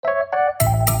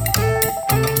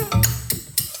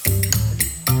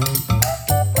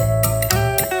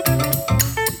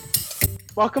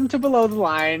Welcome to Below the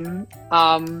Line.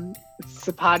 It's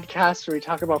a podcast where we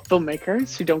talk about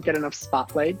filmmakers who don't get enough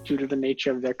spotlight due to the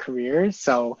nature of their careers.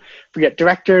 So forget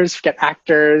directors, forget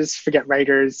actors, forget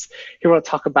writers. Here we'll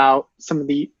talk about some of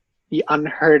the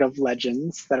unheard of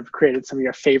legends that have created some of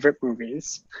your favorite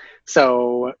movies.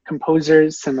 So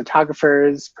composers,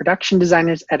 cinematographers, production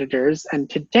designers, editors, and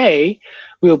today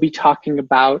we'll be talking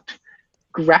about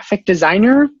graphic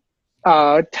designer,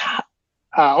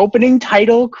 opening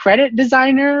title credit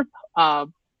designer,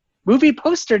 movie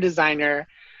poster designer,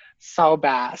 Saul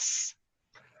Bass.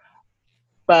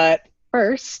 But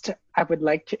first, I would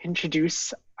like to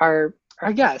introduce our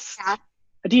guest,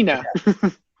 Adina.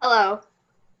 Hello,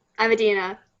 I'm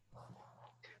Adina.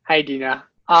 Hi, Adina.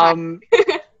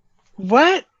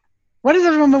 What has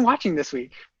everyone been watching this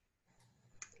week?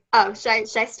 Oh, should I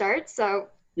start? So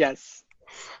yes.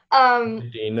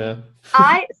 Adina.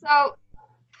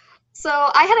 So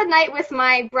I had a night with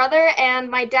my brother and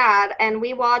my dad, and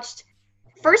we watched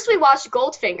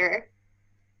Goldfinger,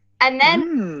 and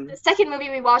then the second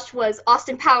movie we watched was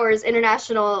Austin Powers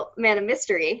International Man of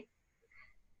Mystery.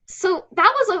 So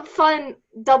that was a fun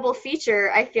double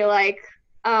feature, I feel like.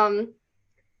 I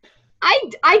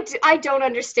don't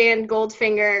understand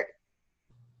Goldfinger.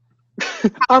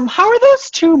 How are those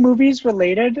two movies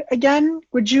related again?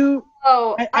 Would you?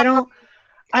 Oh, I don't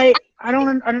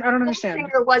understand.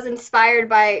 Goldfinger was inspired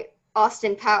by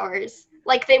Austin Powers.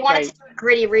 Like they wanted to do a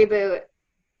gritty reboot.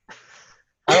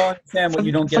 I don't understand what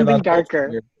you don't get something about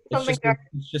darker.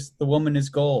 It's just the woman is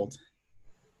gold.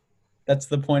 That's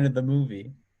the point of the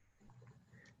movie.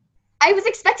 I was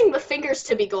expecting the fingers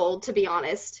to be gold, to be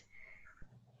honest.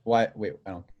 Why? Wait,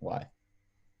 why?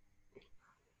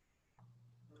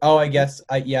 Oh, I guess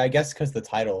because the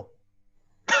title.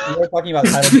 We were talking about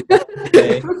titles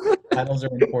today. Titles are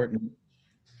important.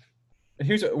 But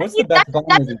what's the best Bond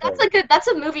movie? That's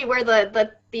a movie where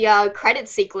the credit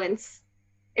sequence.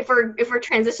 If we're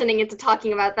transitioning into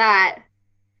talking about that,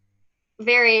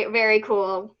 very very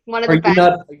cool. One of the best.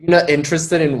 Are you not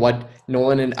interested in what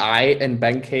Nolan and I and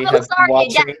Ben K have been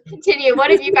watching? Yeah, continue.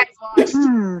 What have you guys watched?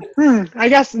 I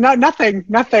guess nothing.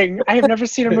 I have never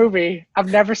seen a movie. I've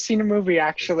never seen a movie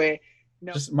actually.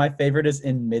 No. Just my favorite is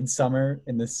in Midsommar,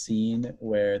 in the scene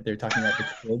where they're talking about the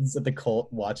kids at the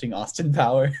cult watching Austin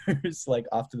Powers like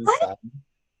off to the side.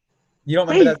 You don't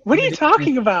remember that? What are you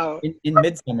talking about? In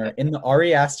Midsommar, in the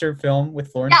Ari Aster film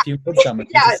with Florence Pugh, Midsommar,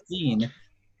 there's a scene.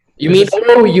 You mean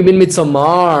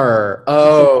Midsommar?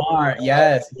 Oh, Midsommar.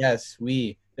 Yes.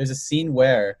 There's a scene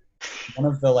where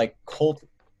one of the cult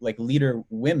leader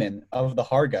women of the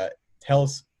Harga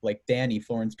tells Danny,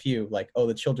 Florence Pugh, oh,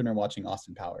 the children are watching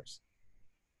Austin Powers.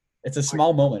 It's a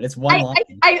small moment. It's one line.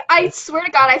 I swear to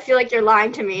God, I feel like you're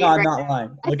lying to me. No, I'm not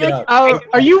lying. Look it up. Oh,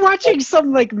 are you watching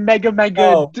some mega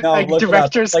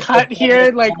director's cut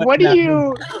here? What do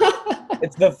you?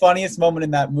 It's the funniest moment in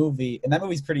that movie, and that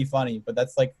movie's pretty funny. But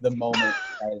that's the moment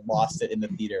I lost it in the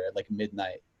theater at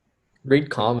midnight. Great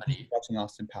comedy. Watching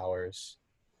Austin Powers.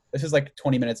 This is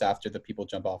 20 minutes after the people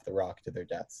jump off the rock to their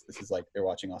deaths. This is they're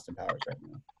watching Austin Powers right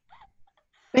now.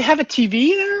 They have a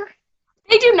TV there?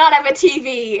 They do not have a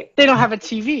TV. They don't have a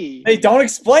TV. They don't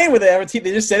explain whether they have a TV.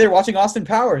 They just say they're watching Austin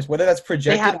Powers. Whether that's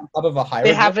projected on top of a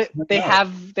hieroglyph. They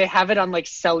have it on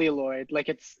celluloid.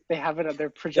 They have it on their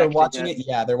projector. They're watching it.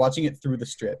 Yeah, they're watching it through the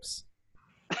strips.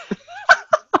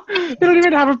 They don't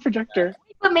even have a projector.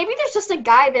 But maybe there's just a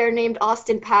guy there named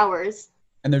Austin Powers.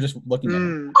 And they're just looking at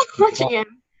him. Watching him.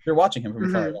 They're watching him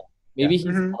from afar. Maybe he's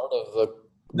part of the.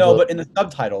 No, but in the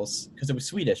subtitles, because it was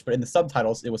Swedish, but in the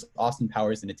subtitles, it was Austin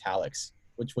Powers in italics,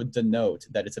 which would denote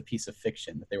that it's a piece of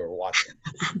fiction that they were watching.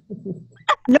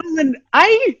 Nolan,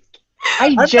 I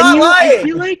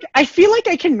genuinely I feel like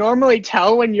I can normally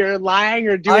tell when you're lying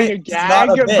or doing a gag,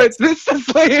 but this is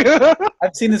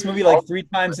I've seen this movie 3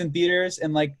 times in theaters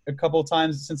and a couple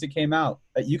times since it came out.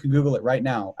 You can Google it right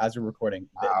now as we're recording.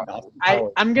 Wow.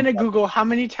 I'm gonna Google how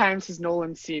many times has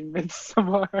Nolan seen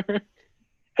Midsommar.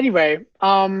 Anyway,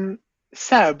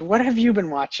 Seb, what have you been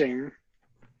watching?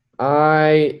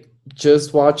 I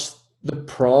just watched The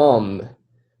Prom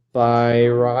by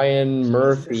Ryan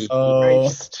Murphy.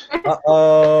 Uh-oh.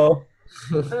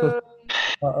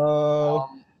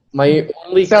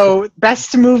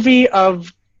 Best movie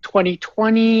of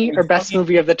 2020 or best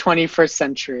movie of the 21st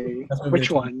century? Which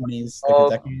one?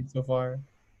 Decade so far.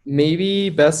 Maybe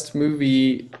best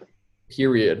movie,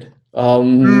 period.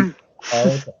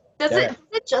 Does it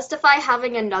justify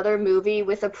having another movie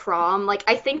with a prom?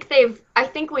 I think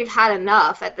we've had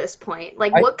enough at this point.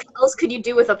 What else could you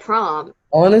do with a prom?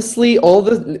 Honestly, all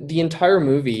the entire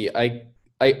movie, I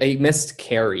missed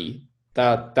Carrie.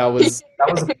 That was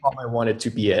the prom I wanted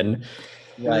to be in.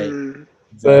 Right.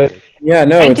 But yeah,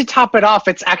 no, And to top it off,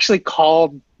 it's actually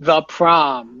called The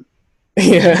Prom.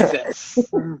 yeah, Jesus.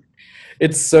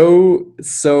 it's so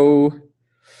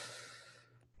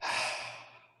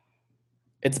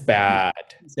it's bad.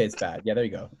 Say it's bad. Yeah, there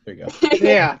you go. There you go.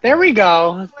 Yeah, there we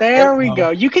go. There we go.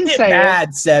 You can Get say it.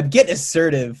 mad, Seb. Get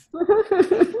assertive.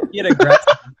 Get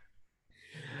aggressive.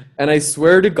 And I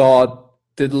swear to God,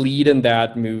 the lead in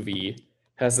that movie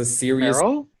has a serious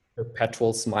Meryl?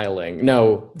 perpetual smiling.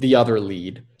 No, the other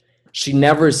lead. She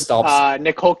never stops.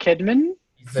 Nicole Kidman?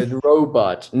 The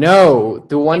robot. No,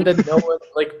 the one that no one,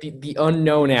 like the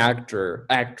unknown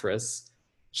actress.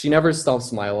 She never stops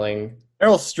smiling.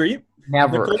 Meryl Streep.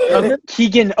 Never.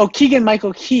 Keegan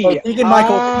Michael Key. Oh, Keegan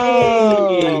Michael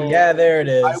Oh. Key. Yeah, there it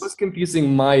is. I was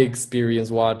confusing my experience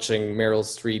watching Meryl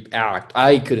Streep act.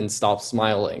 I couldn't stop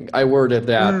smiling. I worded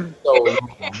that so wrong.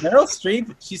 Meryl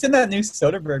Streep. She's in that new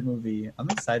Soderbergh movie. I'm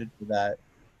excited for that.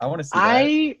 I want to see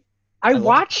that. I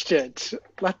watched it.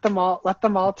 Let them all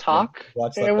talk.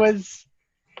 Watch It that. was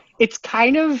it's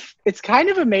kind of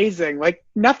amazing. Like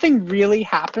nothing really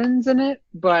happens in it,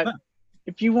 but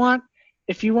if you want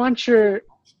your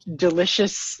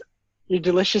delicious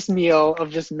meal of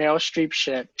just Meryl Streep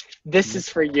shit, this is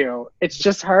for you. It's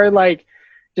just her like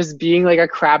just being like a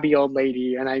crabby old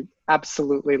lady, and I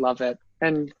absolutely love it.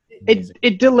 And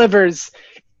it delivers.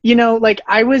 You know, like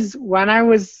I was in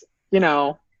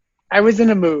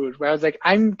a mood where I was like,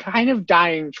 I'm kind of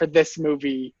dying for this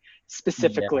movie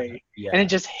specifically. Yeah. And it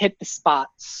just hit the spot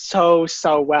so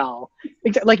well.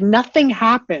 Like nothing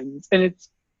happens, and it's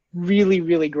really,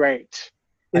 really great.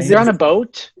 Is it on a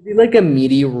boat? Is it like a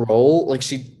meaty role? Like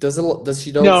she does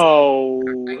she don't? No.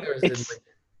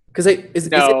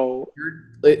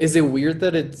 Is it weird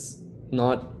that it's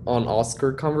not on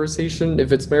Oscar conversation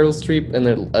if it's Meryl Streep and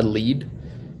a lead,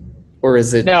 or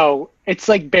is it? No, it's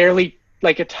like barely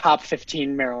like a top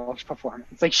 15 Meryl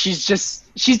performance. Like she's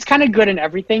kind of good in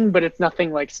everything, but it's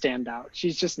nothing like standout.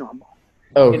 She's just normal.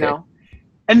 Okay. You know?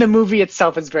 And the movie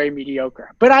itself is very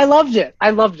mediocre. But I loved it.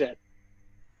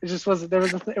 It just wasn't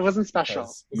it wasn't special.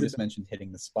 Because you just mentioned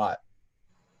hitting the spot.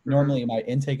 Normally my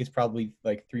intake is probably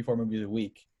like 3-4 movies a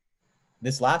week.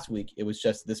 This last week it was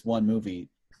just this one movie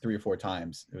 3 or 4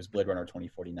 times. It was Blade Runner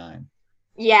 2049.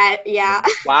 Yeah.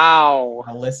 Wow.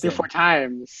 Now listen, 3 or 4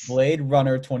 times. Blade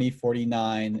Runner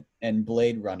 2049 and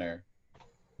Blade Runner.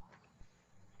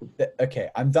 Okay,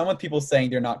 I'm done with people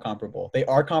saying they're not comparable. They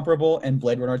are comparable, and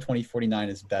Blade Runner 2049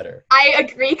 is better. I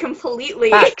agree completely.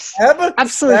 Facts.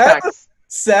 Absolute facts.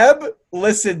 Seb,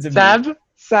 listen to me.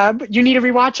 Seb, you need to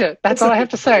rewatch it. That's all I have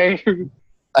to say.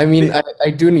 I mean,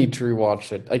 I do need to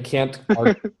rewatch it. I can't.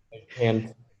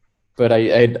 But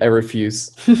I refuse.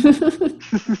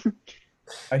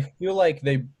 I feel like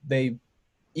they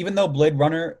even though Blade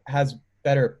Runner has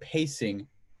better pacing,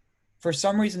 for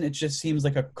some reason it just seems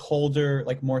like a colder,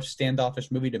 like more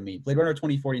standoffish movie to me. Blade Runner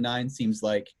 2049 seems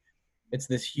like it's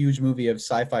this huge movie of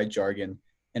sci-fi jargon,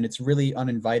 and it's really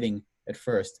uninviting at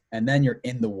first, and then you're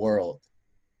in the world.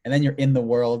 And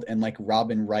like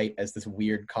Robin Wright as this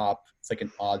weird cop. It's like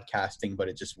an odd casting, but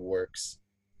it just works.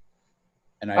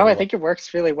 And I think it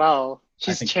works really well.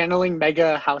 She's channeling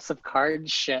mega House of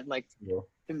Cards shit like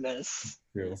in this.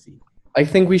 True. I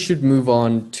think we should move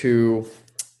on to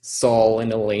Saul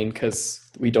and Elaine because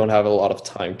we don't have a lot of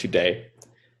time today.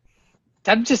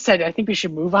 Deb just said, I think we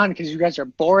should move on because you guys are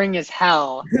boring as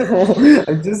hell.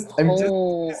 I'm just okay. I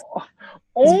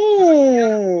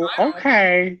want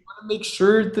to make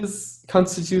sure this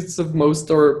constitutes of most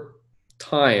our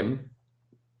time.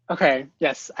 Okay,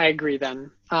 yes, I agree then.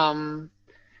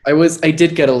 I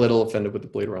did get a little offended with the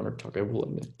Blade Runner talk, I will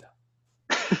admit that.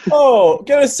 Oh,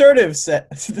 get assertive, Seb.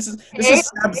 This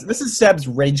is Seb's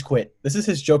rage quit. This is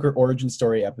his Joker origin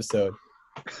story episode.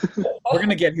 We're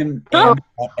gonna get him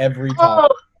every time.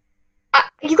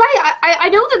 You guys, I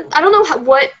know that I don't know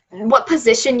what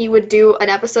position you would do an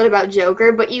episode about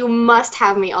Joker, but you must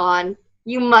have me on.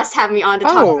 You must have me on to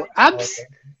talk.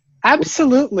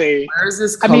 Absolutely. Where is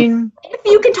this? I mean, if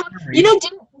you can talk, you know,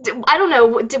 I don't know.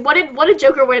 What did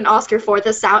Joker win an Oscar for?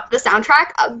 The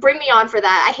soundtrack. Bring me on for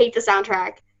that. I hate the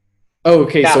soundtrack. Oh,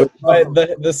 okay. Yeah, so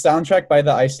the soundtrack by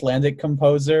the Icelandic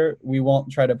composer. We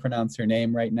won't try to pronounce her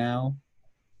name right now,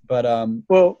 but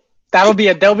well, there'll be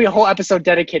a whole episode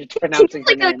dedicated to pronouncing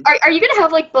her name. Are you gonna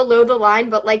have like below the line,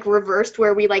 but like reversed,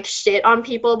 where we like shit on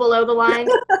people below the line?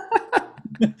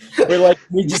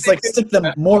 we just like stick them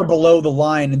more below the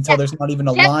line until there's not even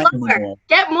a line anymore.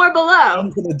 Get more below.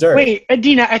 Into the dirt. Wait,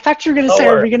 Adina, I thought you were gonna say,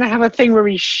 are we gonna have a thing where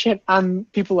we shit on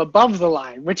people above the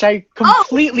line? Which I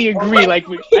completely agree. Like,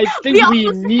 I think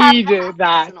we need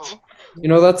that. You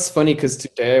know, that's funny because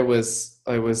today I was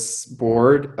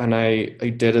bored and I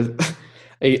did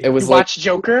I was You like, watch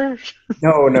Joker?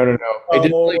 no. I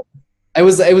didn't Oh. like. I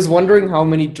was wondering how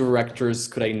many directors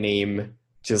could I name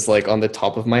just like on the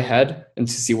top of my head and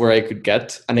to see where I could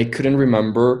get, and I couldn't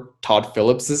remember Todd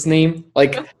Phillips's name.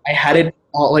 Like I had it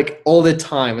all the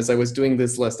time as I was doing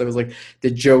this list. I was like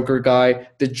the Joker guy,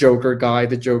 the Joker guy,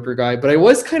 the Joker guy. But I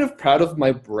was kind of proud of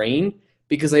my brain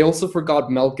because I also forgot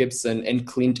Mel Gibson and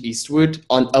Clint Eastwood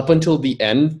on up until the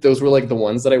end. Those were like the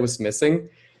ones that I was missing.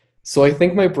 So I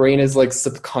think my brain is like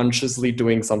subconsciously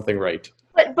doing something right.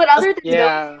 But other than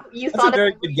Yeah. those, you That's thought a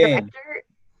very of good every game. director.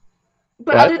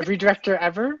 But What? other than, Every director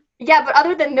ever? yeah, but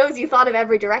other than those, you thought of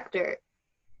every director.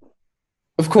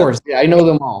 Of course, yeah, I know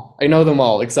them all. I know them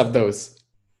all except those.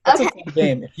 That's Okay. a fun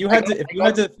game. If you had to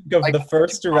think of the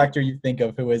first director you think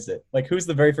of, who is it? Like, who's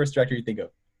the very first director you think of?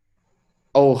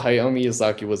 Oh, Hayao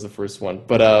Miyazaki was the first one,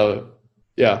 but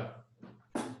yeah.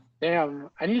 Damn,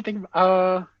 I need to think.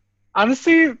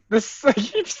 Honestly, this I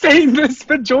keep saying this,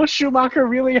 but Joel Schumacher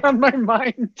really on my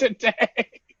mind today.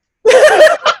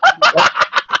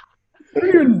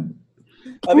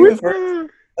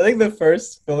 I think the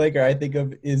first filmmaker I think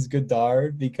of is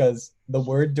Godard because the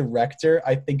word director,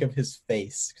 I think of his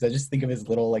face because I just think of his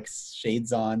little like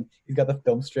shades on. He's got the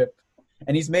film strip,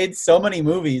 and he's made so many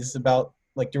movies about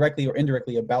like directly or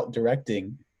indirectly about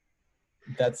directing.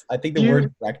 I think the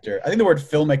word director. I think the word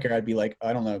filmmaker. I'd be like,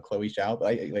 I don't know, Chloe Zhao,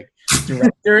 but like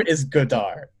director is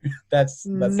Godard. That's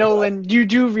Nolan, you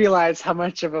do realize how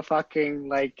much of a fucking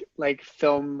like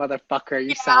film motherfucker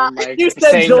you sound like. You for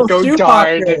said saying Joel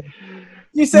Godard. Schumacher.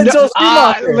 You said Joel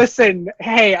Schumacher. Listen,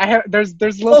 hey, there's Joel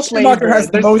little Schumacher flavor.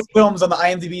 has the most films on the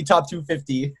IMDb top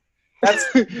 250. That's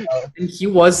And he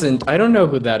wasn't. I don't know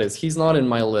who that is. He's not in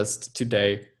my list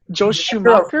today. Joel director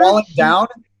of Schumacher. Falling Down,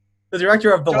 the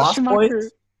director of The Joel Lost Schumacher.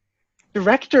 Boys,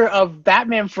 Director of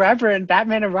Batman Forever and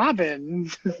Batman and Robin.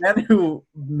 the man who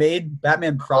made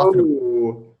Batman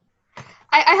profitable. Oh.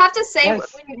 I have to say,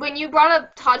 Yes. when you brought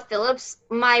up Todd Phillips,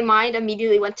 my mind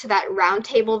immediately went to that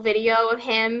roundtable video of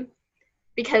him,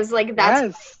 because like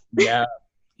that's Yes.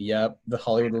 Yep, the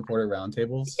Hollywood Reporter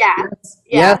roundtables.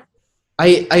 yeah.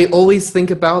 I always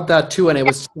think about that too, and I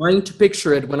was trying to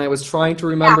picture it when I was trying to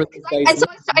remember this guy's And so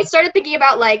I started thinking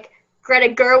about like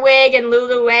Greta Gerwig and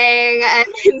Lulu Wang and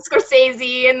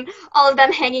Scorsese and all of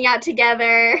them hanging out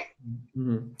together.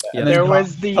 Mhm. And There then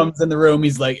was Tom the- comes in the room.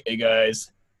 He's like, "Hey guys."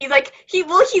 He's like he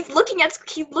looks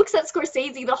at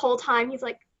Scorsese the whole time. He's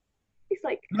like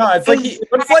No, it's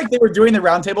like they were doing the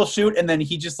roundtable shoot, and then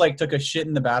he just like took a shit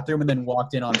in the bathroom and then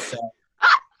walked in on set,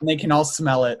 and they can all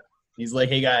smell it. He's like,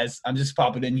 "Hey guys, I'm just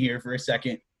popping in here for a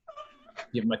second,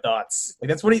 give my thoughts." Like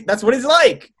that's what he's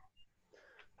like.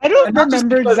 I don't And not just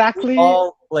remember because exactly. we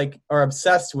all like are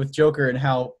obsessed with Joker and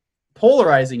how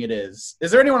polarizing it is.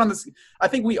 Is there anyone on this? I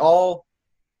think we all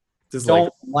Just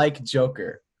don't like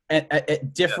Joker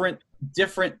at different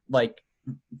like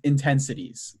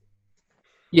intensities.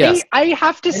 yes. I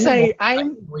have to say,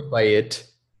 I'm annoyed by it,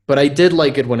 but I did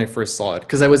like it when I first saw it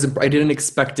because I didn't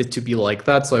expect it to be like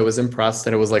that, so I was impressed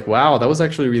and it was like, wow, that was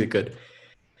actually really good.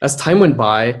 As time went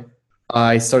by,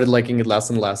 I started liking it less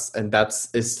and less, and that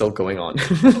is still going on.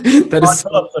 That is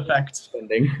still Phillips effect.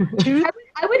 ending.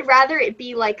 I would rather it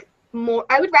be like more.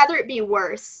 I would rather it be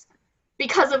worse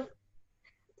because of.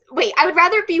 Wait, I would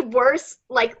rather it be worse,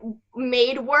 like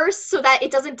made worse, so that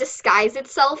it doesn't disguise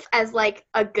itself as like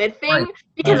a good thing. Right.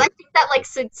 Because Right. I think that like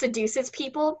seduces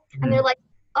people, and they're like,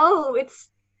 "Oh, it's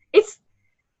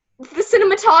the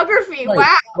cinematography.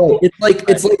 Right. Wow."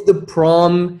 It's like the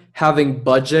prom having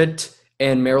budget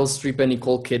and Meryl Streep and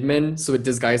Nicole Kidman, so it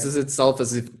disguises itself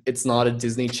as if it's not a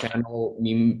Disney Channel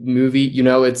movie. You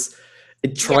know, it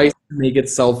tries to make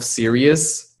itself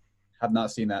serious. Have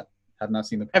not seen that. Have not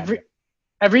seen the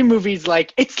every movie's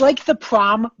like, it's like the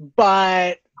prom,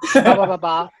 but blah blah blah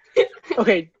blah.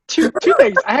 Okay, two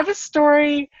things. I have a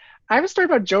story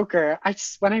about Joker.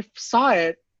 When I saw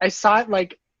it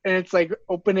like, and it's like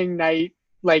opening night,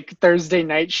 like Thursday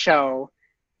night show,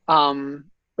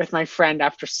 with my friend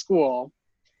after school,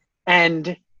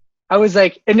 and I was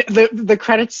like, and the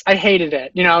credits, I hated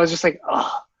it. You know, I was just like,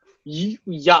 oh,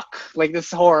 yuck, like this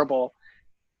is horrible.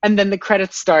 And then the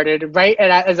credits started right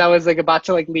as I was like about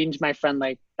to like lean to my friend,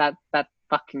 like that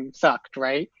fucking sucked,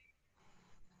 right?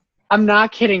 I'm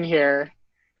not kidding here.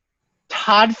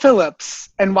 Todd Phillips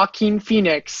and Joaquin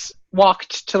Phoenix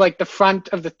walked to like the front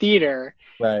of the theater.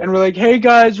 right. And we're like, hey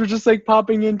guys, we're just like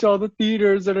popping into all the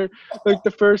theaters that are like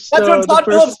the first. That's what Todd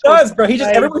Phillips does, bro. He just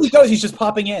night. everywhere he goes, he's just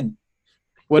popping in.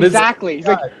 What is Exactly. He's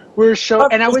like, God. we're show,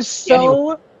 and I Todd was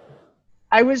Phillips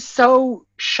I was so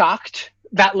shocked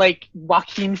that like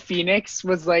Joaquin Phoenix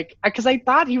was like, because I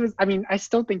thought he was. I mean, I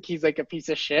still think he's like a piece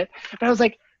of shit, but I was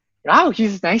like, wow,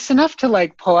 he's nice enough to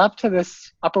like pull up to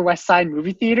this Upper West Side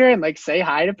movie theater and like say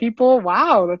hi to people.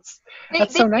 Wow, that's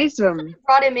so nice of him.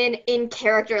 Brought him in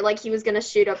character, like he was gonna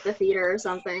shoot up the theater or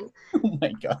something. Oh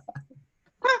my god.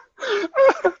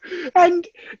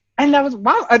 and that was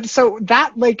wow. And so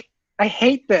that like I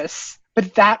hate this,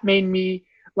 but that made me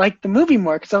like the movie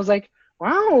more because I was like,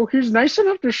 wow, he's nice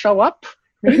enough to show up.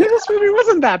 Maybe this movie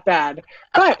wasn't that bad.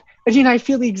 But I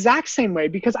feel the exact same way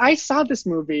because I saw this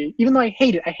movie, even though I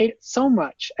hate it so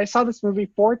much. I saw this movie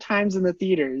 4 times in the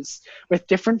theaters with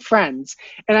different friends,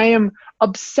 and I am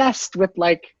obsessed with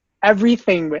like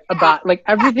everything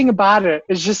about it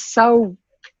is just so.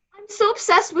 I'm so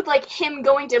obsessed with like him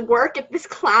going to work at this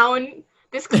clown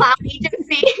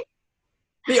agency.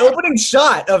 The opening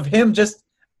shot of him just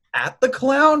at the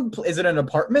clown, is it an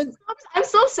apartment? I'm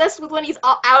so obsessed with when he's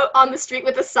out on the street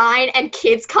with a sign and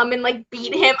kids come and like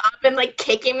beat him up and like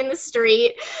kick him in the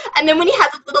street. And then when he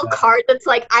has a little card that's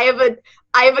like, I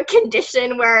have a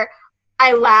condition where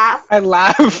I laugh.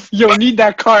 You'll need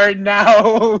that card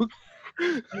now.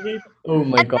 Oh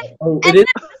my god. The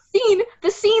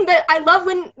scene that I love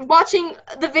when watching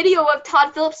the video of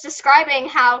Todd Phillips describing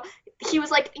how he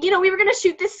was like, we were going to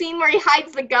shoot this scene where he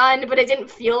hides the gun, but it didn't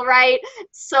feel right.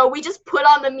 So we just put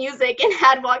on the music and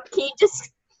had Joaquin just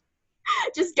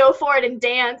go for it and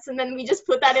dance. And then we just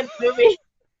put that in the movie.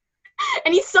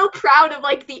 And he's so proud of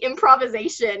like the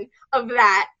improvisation of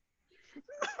that.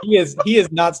 He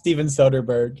is not Steven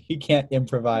Soderbergh. He can't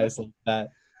improvise like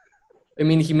that. I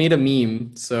mean, he made a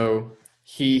meme, so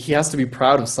he has to be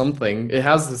proud of something. It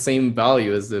has the same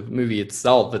value as the movie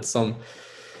itself. It's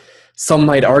some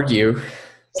might argue.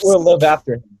 We'll live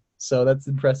after him, so that's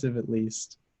impressive at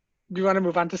least. Do you want to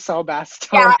move on to Saul Bass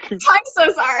talk? Yeah, I'm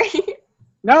so sorry.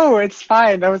 No, it's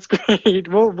fine. That was great.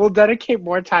 We'll dedicate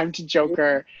more time to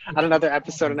Joker on another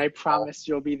episode, and I promise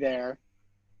you'll be there.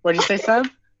 What did you say, Seb?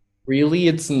 Really,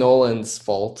 it's Nolan's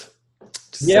fault.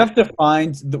 You have to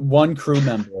find the one crew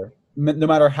member, no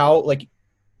matter how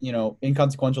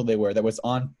inconsequential they were, that was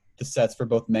on the sets for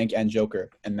both Mank and Joker,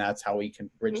 and that's how we can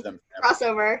bridge them.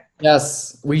 Crossover.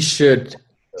 Yes, we should.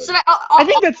 I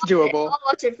think that's doable. I'll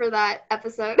watch it for that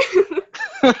episode.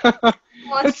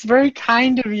 That's very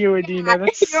kind of you, Adina.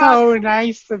 That's so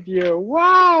nice of you.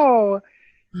 Wow.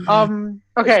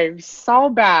 Okay,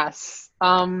 Saul Bass.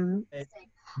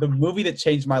 The movie that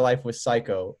changed my life was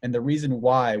Psycho, and the reason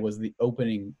why was the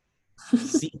opening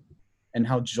scene and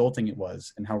how jolting it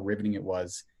was, and how riveting it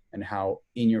was, and how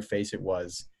in your face it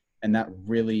was. And that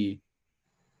really,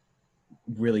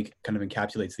 really kind of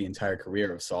encapsulates the entire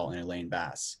career of Saul and Elaine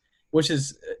Bass, which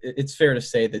is, it's fair to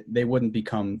say that they wouldn't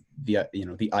become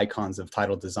the icons of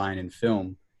title design in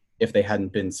film if they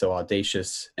hadn't been so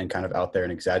audacious and kind of out there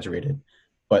and exaggerated.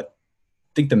 But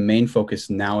I think the main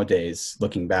focus nowadays,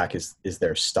 looking back, is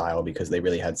their style, because they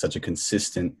really had such a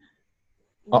consistent,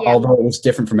 although it was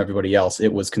different from everybody else,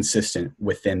 it was consistent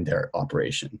within their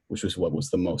operation, which was what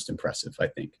was the most impressive, I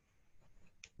think.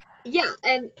 Yeah,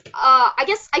 and I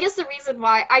guess the reason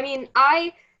why,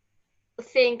 I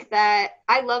think that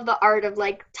I love the art of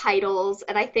like titles,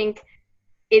 and I think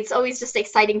it's always just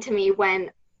exciting to me when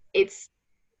it's,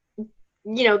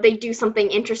 they do something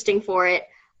interesting for it,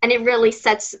 and it really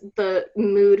sets the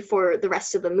mood for the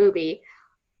rest of the movie,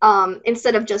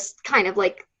 instead of just kind of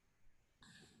like,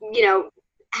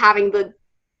 having the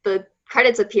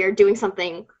credits appear, doing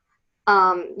something,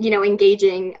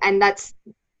 engaging, and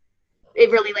it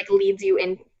really like leads you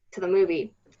into the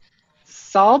movie.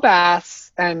 Saul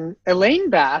Bass and Elaine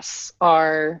Bass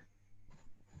are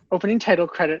opening title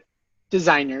credit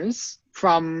designers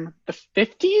from the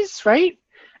 50s, right?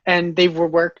 And they were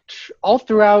worked all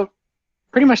throughout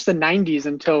pretty much the 90s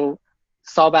until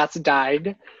Saul Bass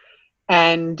died.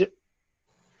 And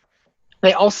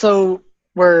they also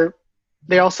were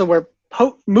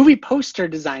movie poster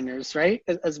designers, right,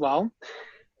 as well,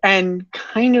 and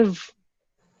kind of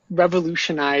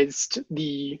revolutionized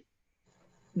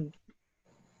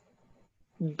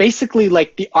basically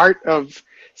like the art of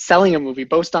selling a movie,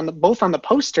 both on the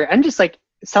poster and just like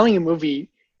selling a movie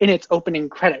in its opening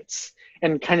credits,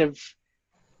 and kind of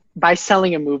by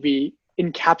selling a movie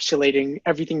encapsulating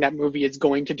everything that movie is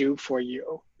going to do for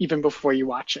you even before you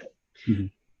watch it. Mm-hmm.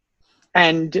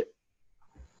 And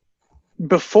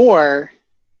before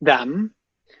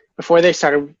they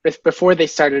started,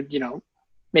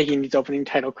 making these opening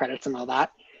title credits and all that,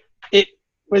 it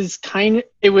was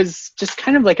just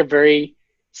kind of like a very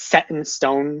set in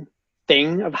stone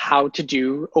thing of how to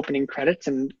do opening credits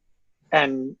and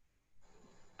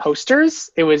posters.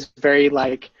 It was very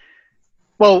like,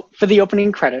 well, for the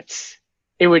opening credits,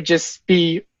 it would just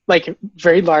be like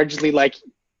very largely like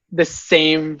the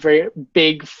same very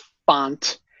big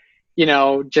font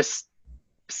just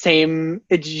same,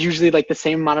 it's usually like the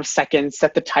same amount of seconds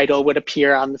that the title would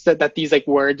appear on that these like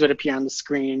words would appear on the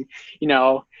screen,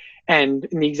 and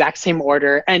in the exact same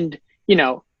order, and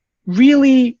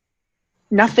really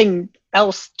nothing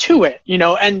else to it,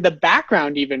 and the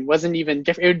background even wasn't even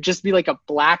different. It would just be like a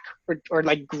black or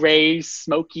like gray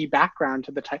smoky background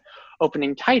to the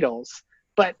opening titles.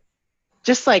 But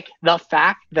just like the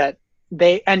fact that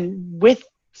with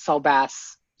Saul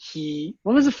Bass,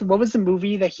 what was the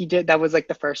movie that he did that was like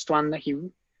the first one that he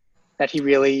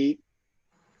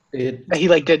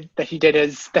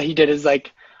did his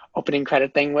like opening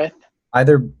credit thing with?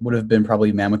 Either would have been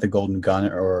probably Man with the Golden Gun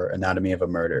or Anatomy of a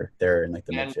Murder. They're in like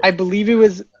the mid-50s. I believe it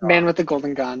was Man with the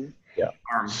Golden Gun. Yeah.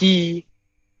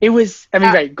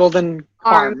 Right, Golden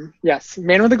Arm. Yes,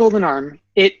 Man with the Golden Arm.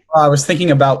 I was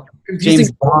thinking about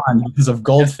James Bond because of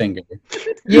Goldfinger.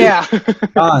 Yeah.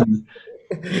 Bond.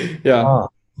 Yeah. Oh.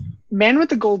 Man with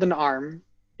the Golden Arm.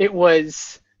 It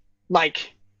was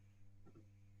like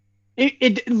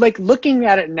it like looking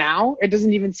at it now, it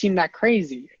doesn't even seem that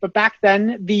crazy. But back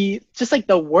then, the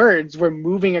words were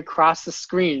moving across the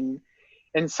screen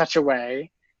in such a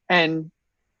way, and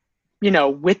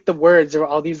with the words there were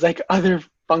all these like other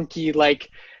funky like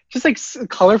just like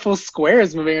colorful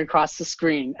squares moving across the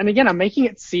screen. And again, I'm making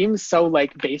it seem so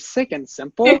like basic and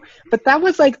simple, but that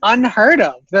was like unheard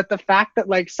of. That the fact that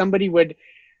like somebody would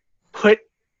put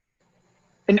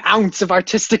an ounce of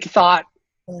artistic thought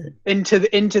into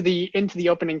the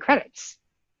opening credits.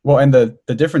 Well, and the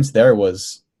difference there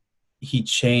was he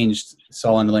changed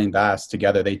Saul and Elaine Bass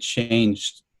together. They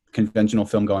changed conventional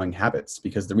film going habits,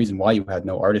 because the reason why you had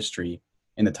no artistry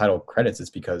in the title credits is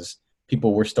because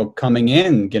people were still coming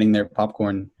in, getting their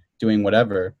popcorn, doing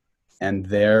whatever, and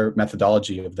their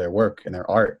methodology of their work and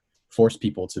their art forced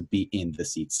people to be in the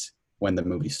seats when the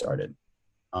movie started.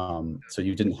 So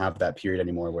you didn't have that period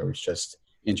anymore where it was just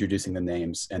introducing the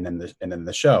names and then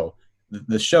the show.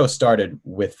 The show started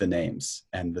with the names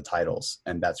and the titles,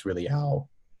 and that's really how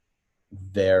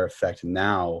their effect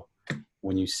now,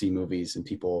 when you see movies and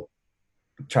people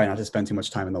try not to spend too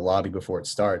much time in the lobby before it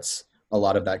starts, a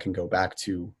lot of that can go back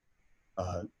to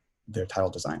their title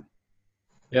design.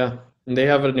 Yeah, and they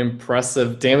have an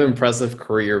damn impressive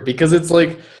career, because it's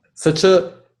like such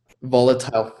a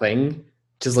volatile thing,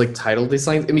 just like title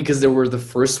designs. I mean, because they were the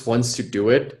first ones to do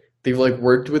it. They've like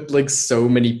worked with like so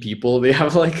many people. They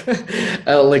have like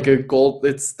like a gold.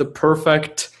 It's the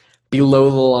perfect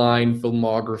below the line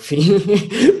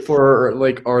filmography for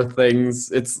like our things.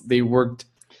 They worked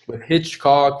with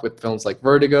Hitchcock, with films like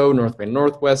Vertigo, North by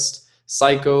Northwest,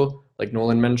 Psycho, like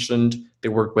Nolan mentioned. They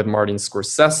worked with Martin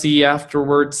Scorsese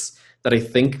afterwards, that I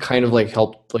think kind of like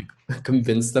helped like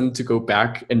convince them to go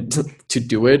back and to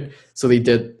do it. So they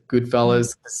did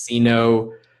Goodfellas,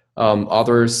 Casino,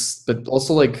 others, but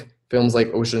also like films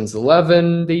like Ocean's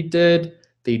 11. They did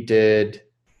The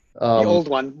old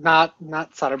one, not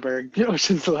Soderbergh.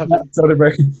 Ocean's 11. Not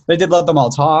Soderbergh. They did Let Them All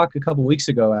Talk a couple weeks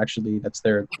ago. Actually, that's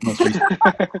their most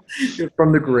recent.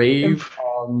 From the Grave.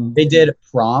 They did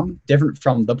Prom, different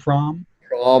from The Prom.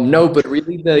 No, but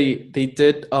really they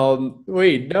did.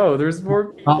 Wait, no, there's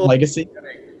more people. Prom Legacy.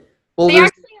 Well,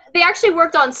 They actually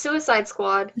worked on Suicide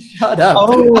Squad. Shut up.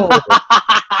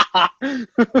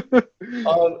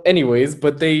 Oh. Anyways,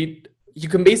 but you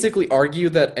can basically argue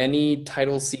that any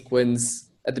title sequence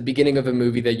at the beginning of a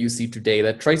movie that you see today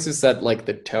that tries to set like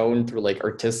the tone through like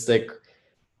artistic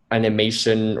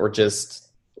animation or just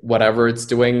whatever it's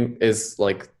doing is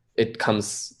like, it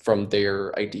comes from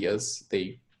their ideas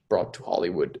they brought to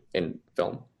Hollywood in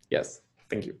film. Yes,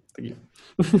 thank you.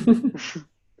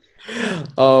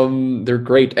 They're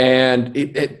great, and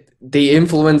they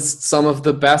influenced some of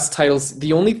the best titles.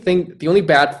 The only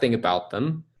bad thing about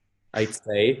them, I'd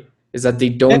say, is that they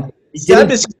don't.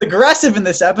 Seb is aggressive in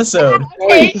this episode.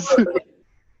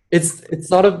 It's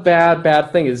not a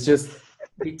bad thing. It's just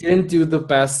they didn't do the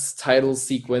best title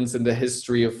sequence in the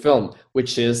history of film,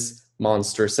 which is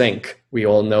Monsters, Inc. We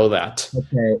all know that.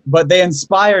 Okay, but they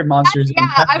inspired Monsters.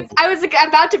 Yeah, I was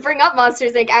about to bring up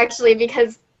Monsters, Inc. actually,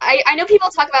 because I know people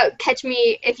talk about Catch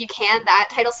Me If You Can. That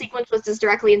title sequence was just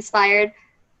directly inspired,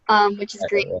 which is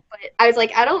great. But I was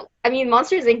like,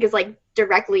 Monsters, Inc. is like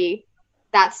directly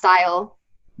that style.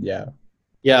 Yeah.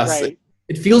 Yes. Right.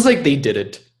 It feels like they did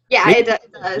it. Yeah, Maybe,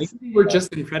 it does. Maybe we're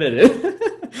just credited.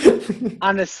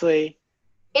 Honestly.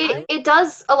 It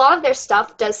does, a lot of their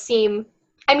stuff does seem,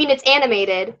 it's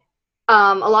animated,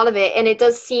 a lot of it, and it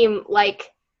does seem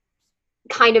like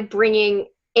kind of bringing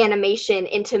animation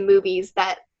into movies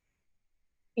that,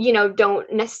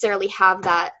 don't necessarily have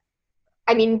that.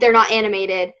 They're not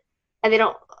animated, and they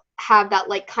don't have that,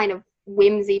 like, kind of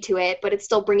whimsy to it, but it's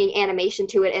still bringing animation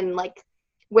to it and like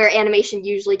where animation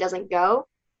usually doesn't go.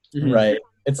 Right.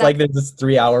 It's like there's this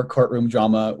 3-hour courtroom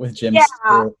drama with Jim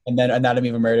Stewart, and then Anatomy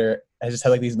of a Murder. I just had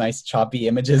like these nice choppy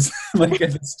images like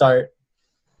at the start.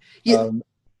 Yeah.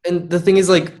 And the thing is,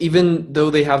 like, even though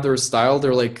they have their style,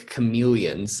 they're like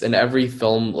chameleons. And every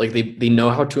film, like they know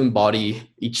how to embody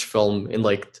each film in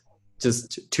like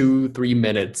just 2-3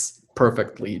 minutes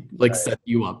perfectly, like set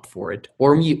you up for it,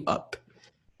 warm you up.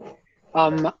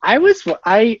 I was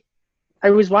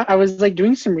like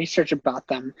doing some research about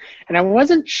them, and I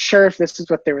wasn't sure if this is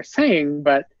what they were saying,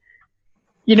 but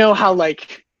you know how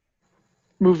like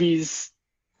movies,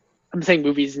 I'm saying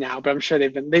movies now, but I'm sure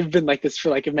they've been like this for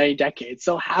like many decades.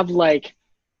 They'll have like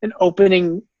an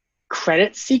opening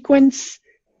credit sequence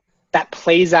that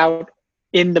plays out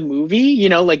in the movie. You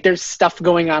know, like there's stuff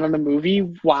going on in the movie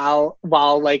while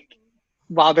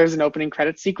there's an opening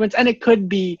credit sequence, and it could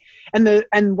be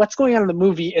and what's going on in the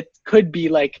movie, it could be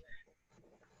like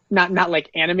not like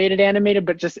animated,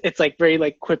 but just it's like very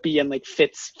like quippy and like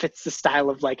fits the style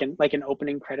of like an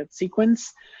opening credit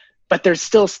sequence. But there's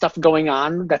still stuff going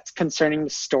on that's concerning the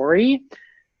story.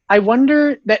 I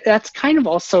wonder that's kind of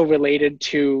also related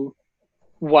to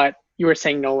what you were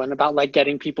saying, Nolan, about like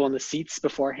getting people in the seats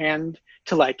beforehand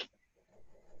to like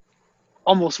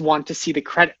almost want to see the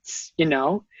credits, you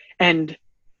know? And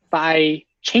by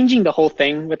changing the whole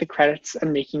thing with the credits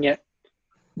and making it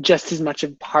just as much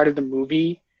a part of the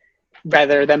movie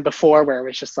rather than before where it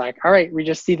was just like, all right, we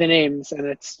just see the names,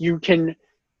 and you can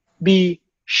be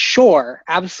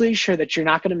absolutely sure that you're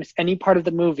not going to miss any part of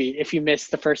the movie if you miss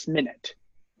the first minute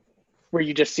where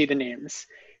you just see the names.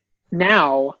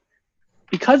 Now,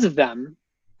 because of them,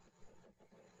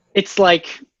 it's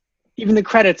like even the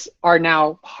credits are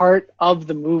now part of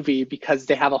the movie because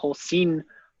they have a whole scene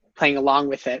playing along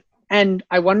with it. And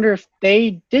I wonder if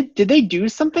did they do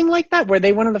something like that? Were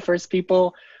they one of the first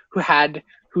people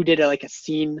who did a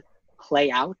scene play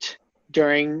out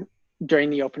during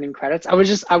the opening credits? I was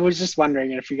just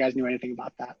wondering if you guys knew anything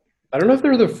about that. I don't know if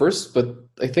they're the first, but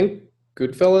I think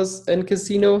Goodfellas and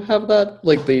Casino have that.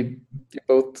 Like they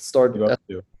both start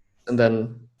and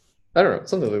then I don't know,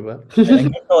 something like that.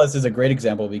 And Goodfellas is a great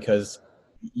example because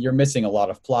you're missing a lot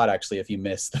of plot actually if you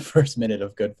miss the first minute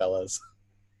of Goodfellas,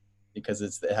 because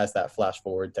it has that flash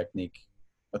forward technique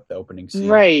with the opening scene.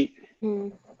 Right.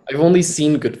 I've only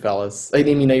seen Goodfellas. I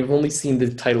mean, I've only seen the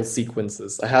title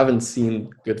sequences. I haven't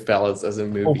seen Goodfellas as a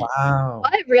movie. Oh, wow.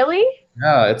 What, really?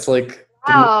 Yeah, it's like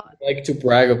Wow. I like to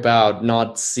brag about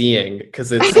not seeing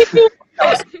because it's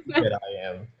how stupid I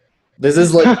am. This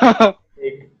is like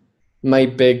the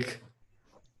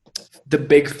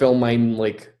big film I'm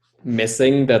like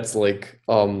missing. That's like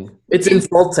it's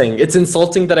insulting. It's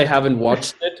insulting that I haven't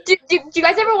watched it. Do you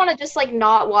guys ever want to just like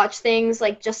not watch things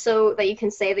like just so that you can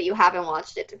say that you haven't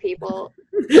watched it to people?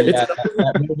 Yeah,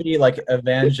 that movie like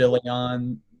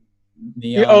Evangelion.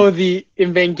 Neon. Oh, the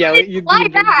Evangelion, Why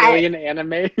the Evangelion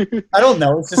anime. I don't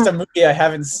know. It's just a movie I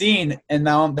haven't seen, and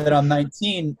now that I'm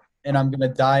 19 and I'm gonna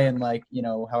die in like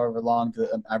however long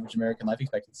the average American life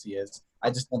expectancy is,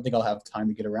 I just don't think I'll have time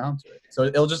to get around to it. So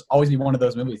it'll just always be one of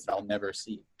those movies that I'll never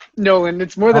see. Nolan,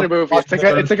 it's more than a movie.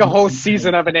 It's like a whole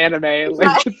season of an anime.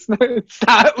 Like it's not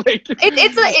like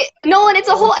Nolan. It's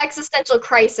a whole existential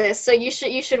crisis. So you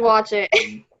should watch it.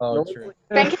 Oh, true.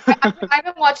 I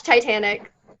haven't watched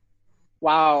Titanic.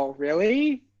 Wow,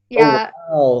 really? Yeah.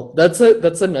 Oh, wow. That's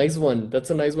a nice one. That's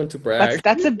a nice one to brag.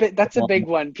 That's a big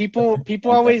one. People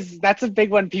always, that's a big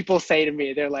one people say to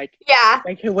me. They're like, Yeah.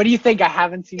 hey, what do you think? I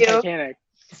haven't seen Titanic.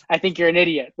 I think you're an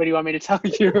idiot. What do you want me to tell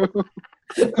you?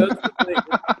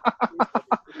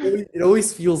 It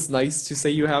always feels nice to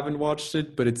say you haven't watched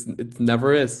it, but it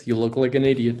never is. You look like an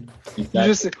idiot.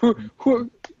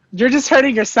 You're just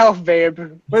hurting yourself, babe.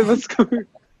 Let's go.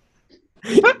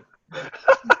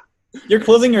 You're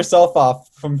closing yourself off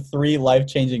from 3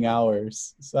 life-changing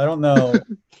hours. So I don't know.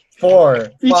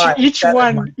 4, 5, each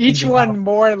 7 one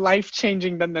more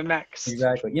life-changing than the next.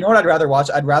 Exactly. You know what I'd rather watch?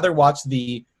 I'd rather watch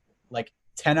the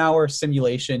 10-hour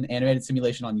animated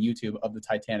simulation on YouTube of the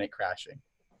Titanic crashing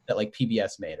that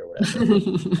PBS made or whatever.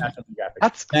 National Geographic.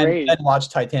 That's great. Then watch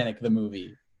Titanic the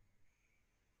movie.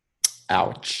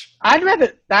 Ouch. I'd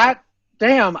rather that.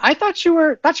 Damn, I thought you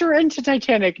were into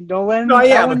Titanic, Nolan. No,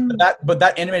 yeah, but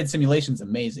that animated simulation is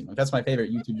amazing. That's my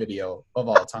favorite YouTube video of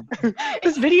all time.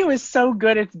 This video is so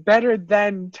good, it's better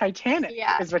than Titanic.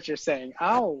 Yeah. Is what you're saying.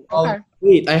 Oh, okay.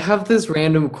 Wait, I have this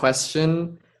random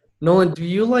question. Nolan, do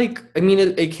you I mean,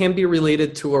 it can be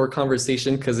related to our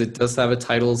conversation because it does have a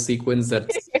title sequence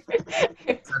that's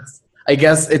I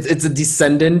guess it's a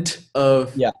descendant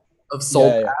of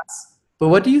Soul Pass. But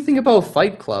what do you think about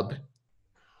Fight Club?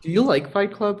 Do you like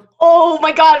Fight Club? Oh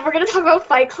my god, we're gonna talk about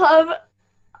Fight Club.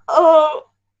 Oh,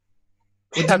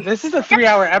 Seb, this is a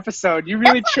 3-hour episode. You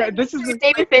really try. This is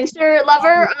David Fincher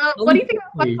lover. What do you think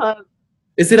about Fight Club?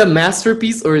 Is it a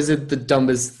masterpiece or is it the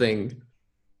dumbest thing?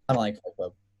 I don't like Fight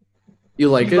Club. You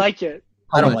like you it? like it.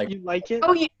 I don't like it. You like it?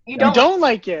 Oh, you You don't. don't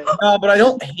like it. No, but I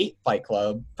don't hate Fight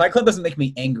Club. Fight Club doesn't make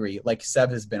me angry like Seb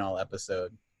has been all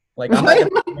episode. Like I'm like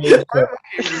Fight Club.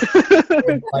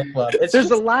 It's there's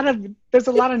just,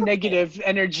 a lot of negative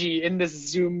energy in this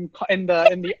Zoom in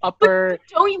the upper.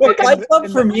 Don't you but look at Fight Club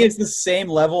in for the- me is the same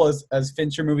level as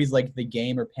Fincher movies like The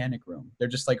Game or Panic Room. They're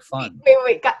just like fun.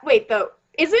 Wait though.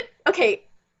 Is it okay?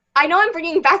 I know I'm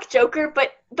bringing back Joker,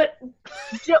 but Fight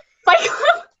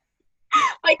Club.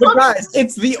 Fight But Club. guys,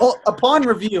 it's upon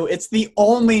review, it's the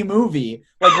only movie.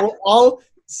 Like we're all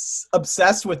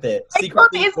obsessed with it. Fight Club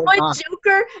Secretly, is we're what not.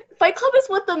 Joker. Fight Club is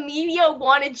what the media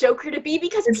wanted Joker to be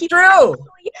because It's people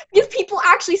true. people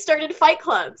actually started fight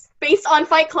clubs based on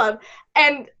Fight Club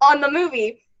and on the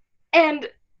movie, and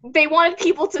they wanted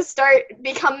people to start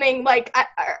becoming like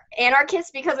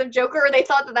anarchists because of Joker, or they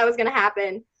thought that was going to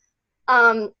happen.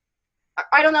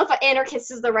 I don't know if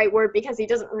anarchist is the right word because he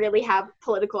doesn't really have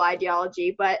political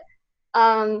ideology, but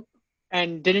And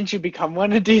didn't you become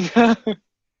one, Adina?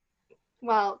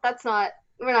 well,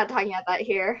 we're not talking about that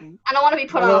here. I don't want to be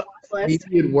put on a Well, watch list.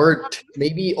 Maybe it worked.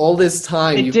 Maybe all this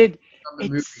time It you did. on the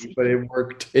It's- movie, but it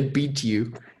worked. It beat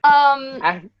you.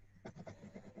 I,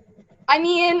 I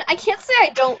mean, I can't say I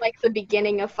don't like the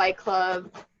beginning of Fight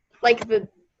Club, like the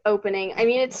opening. I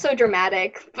mean, it's so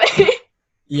dramatic, but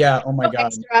Yeah, oh my god.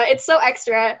 extra. It's so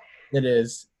extra. It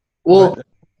is. Well,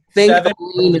 thank Seven,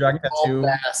 Elaine Dragon Tattoo.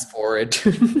 Bass for it.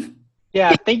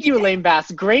 yeah, thank you, Elaine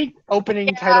Bass. Great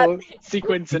opening title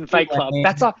sequence in Fight Club. Elaine.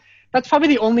 That's all. That's probably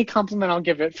the only compliment I'll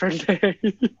give it for today.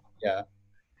 Yeah.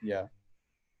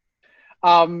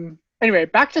 Anyway,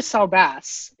 back to Saul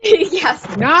Bass. Yes.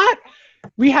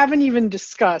 We haven't even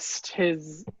discussed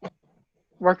his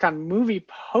work on movie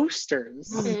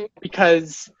posters Mhm.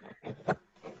 because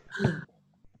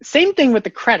same thing with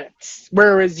the credits,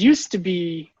 whereas used to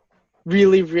be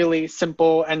really, really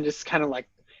simple and just kind of like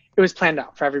it was planned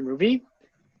out for every movie.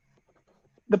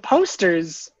 The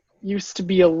posters used to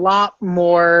be a lot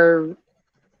more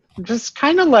just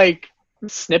kind of like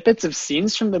snippets of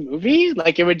scenes from the movie.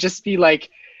 Like it would just be like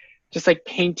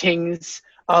paintings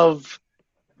of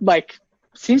like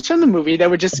scenes from the movie that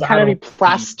would just kind of be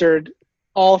plastered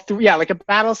all through. Yeah, like a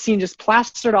battle scene just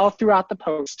plastered all throughout the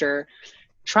poster,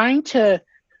 trying to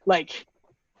like,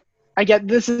 I get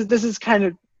this is kind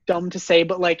of dumb to say,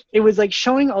 but like it was like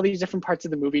showing all these different parts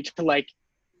of the movie to like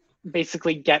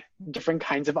basically get different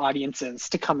kinds of audiences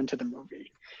to come into the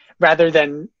movie rather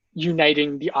than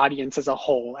uniting the audience as a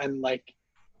whole and like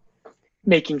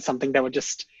making something that would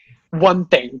just one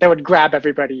thing that would grab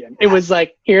everybody in. It was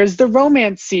like, here's the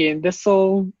romance scene.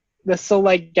 This'll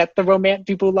like get the romance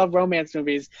people who love romance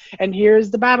movies, and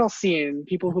here's the battle scene,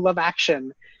 people who love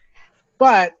action.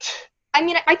 But I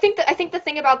mean, I think the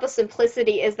thing about the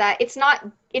simplicity is that it's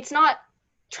not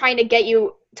trying to get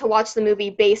you to watch the movie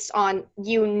based on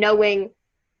you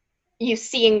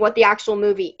seeing what the actual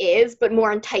movie is, but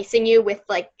more enticing you with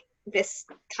like this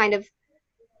kind of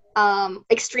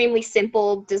extremely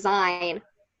simple design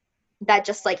that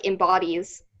just like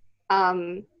embodies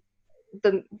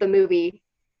the movie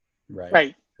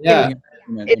right. Yeah.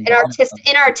 in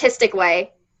an artistic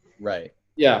way. Right.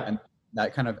 Yeah. And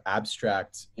that kind of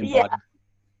abstract Yeah. embodiment.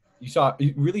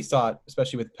 You really saw it,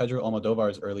 especially with Pedro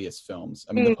Almodovar's earliest films.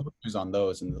 I mean, the posters on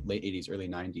those in the late 80s, early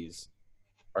 90s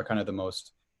are kind of the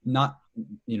most, not,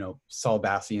 Saul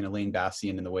Bassian, Elaine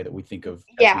Bassian in the way that we think of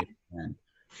Yeah. Man,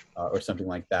 or something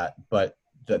like that. But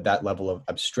that level of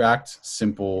abstract,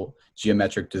 simple,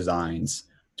 geometric designs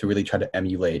to really try to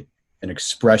emulate an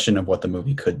expression of what the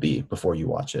movie could be before you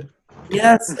watch it.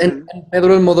 Yes, and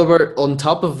Pedro Almodovar, on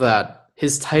top of that,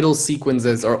 his title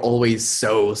sequences are always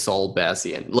so Saul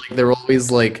Bassian. Like, they're always,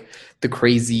 like, the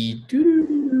crazy,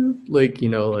 like,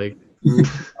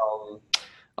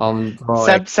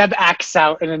 Seb acts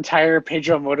out an entire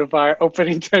Pedro Almodovar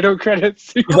opening title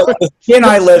credits. The skin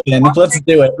I live in. Let's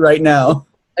do it right now.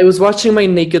 I was watching My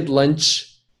Naked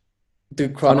Lunch,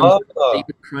 the Oh.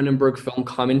 David Cronenberg film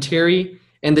commentary,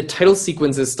 and the title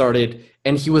sequences started,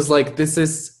 and he was like, this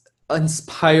is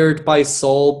inspired by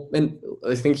Saul, and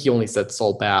I think he only said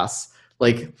Saul Bass,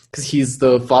 like, because he's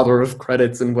the father of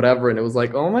credits and whatever, and it was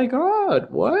like, oh my god,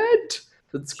 what?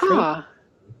 That's crazy.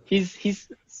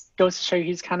 He's goes to show you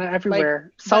he's kind of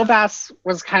everywhere. Saul Bass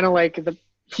was kind of like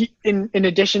in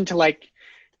addition to like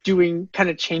doing kind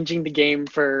of changing the game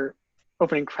for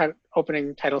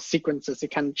opening title sequences, he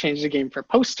kind of changed the game for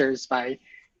posters by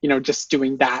just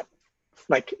doing that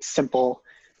like simple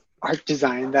art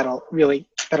design that'll really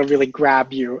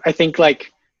grab you. I think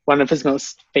like one of his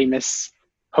most famous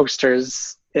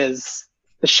posters is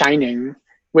The Shining,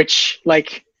 which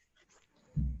like,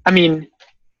 I mean,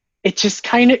 it just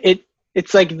kind of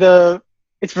it's like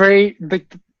it's very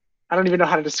like, I don't even know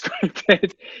how to describe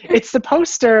it. It's the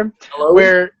poster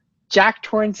where Jack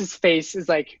Torrance's face is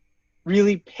like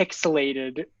really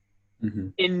pixelated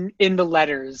in the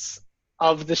letters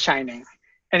of The Shining,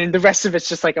 and the rest of it's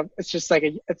just like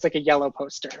a yellow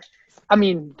poster. I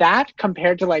mean, that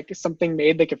compared to like something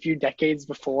made like a few decades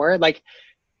before, like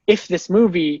if this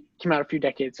movie came out a few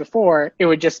decades before, it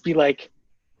would just be like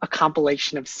a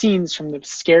compilation of scenes from the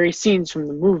scary scenes from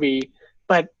the movie.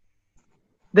 But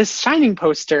this Shining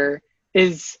poster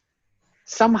is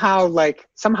somehow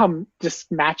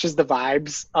just matches the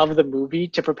vibes of the movie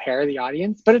to prepare the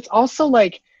audience, but it's also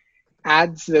like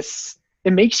adds this,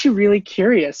 it makes you really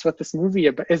curious what this movie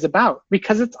is about,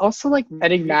 because it's also like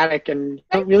enigmatic and you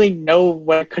don't really know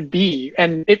what it could be,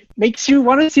 and it makes you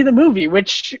want to see the movie,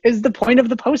 which is the point of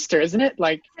the poster, isn't it?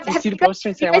 Like you see the poster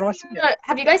and say, I want to see it.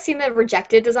 Have you guys seen the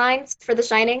rejected designs for The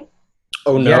Shining?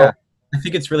 Oh no. Yeah. I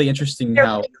think it's really interesting They're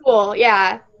how really cool.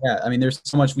 Yeah. I mean, there's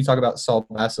so much we talk about Saul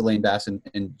Bass, Elaine Bass, and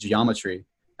geometry,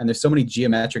 and there's so many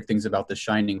geometric things about The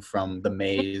Shining, from the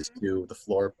maze to the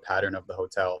floor pattern of the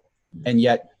hotel, and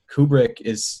yet Kubrick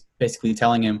is basically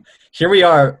telling him, "Here we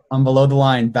are on Below the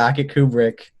Line, back at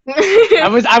Kubrick."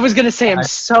 I was gonna say, I'm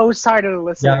so sorry to the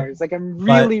listeners. Yeah, like I'm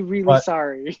really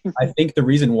sorry. I think the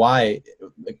reason why,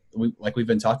 like we've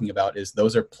been talking about, is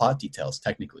those are plot details.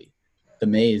 Technically, the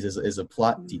maze is a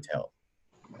plot detail,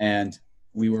 and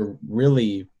we were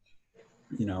really,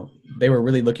 they were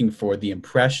really looking for the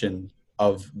impression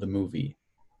of the movie,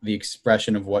 the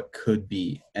expression of what could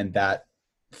be, and that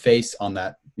face on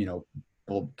that,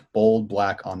 bold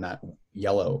black on that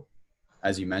yellow,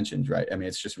 as you mentioned, right? I mean,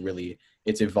 it's just really,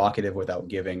 it's evocative without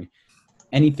giving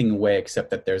anything away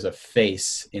except that there's a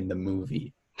face in the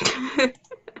movie.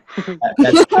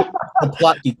 That's the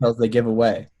plot details they give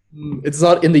away. It's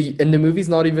not in the movie's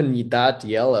not even that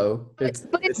yellow.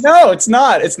 No, it's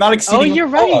not. It's not exceeding. Oh, you're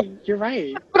right. You're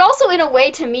right. But also, in a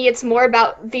way, to me, it's more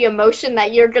about the emotion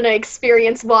that you're gonna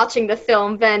experience watching the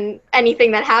film than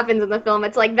anything that happens in the film.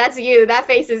 It's like, that's you. That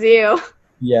face is you.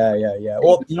 Yeah.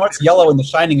 Well, what's yellow in The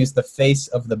Shining is the face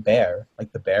of the bear,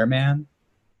 like the bear man.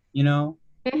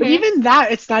 But even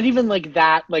that, it's not even like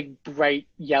that, like bright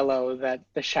yellow that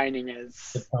The Shining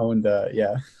is. The toned,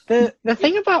 yeah. The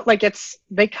thing about like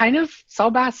Saul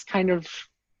Bass kind of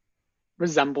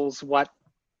resembles what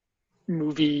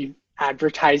movie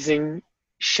advertising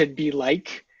should be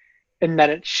like, in that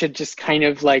it should just kind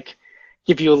of like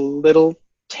give you a little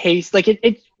taste. Like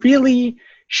it really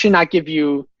should not give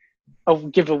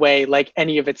away like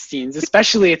any of its scenes,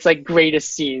 especially its like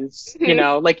greatest scenes.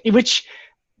 Like which.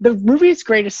 The movie's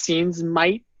greatest scenes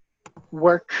might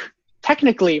work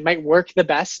the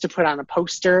best to put on a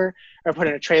poster or put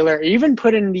in a trailer, or even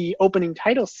put in the opening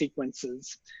title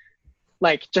sequences,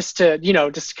 like just to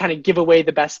kind of give away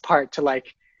the best part to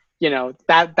like,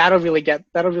 that'll really get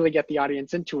the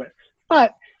audience into it.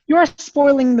 But you are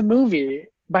spoiling the movie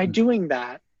by doing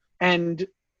that, and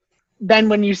then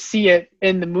when you see it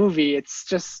in the movie, it's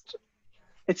just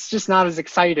not as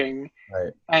exciting.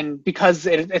 Right. And because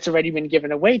it's already been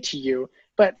given away to you.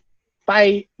 But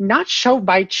by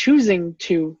choosing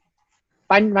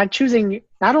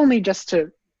not only just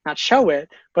to not show it,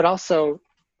 but also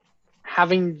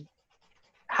having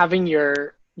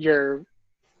your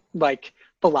like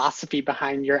philosophy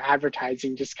behind your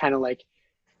advertising, just kind of like,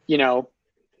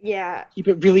 yeah, keep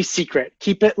it really secret.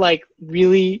 Keep it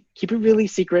really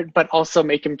secret, but also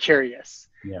make him curious.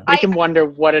 Yeah. Make him wonder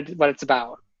what it's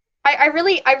about. I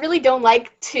really don't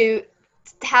like to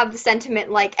have the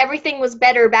sentiment like everything was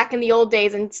better back in the old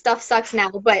days and stuff sucks now.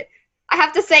 But I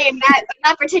have to say, in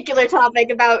that particular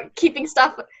topic about keeping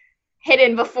stuff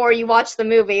hidden before you watch the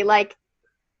movie, like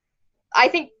I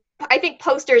think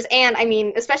posters, and I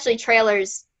mean especially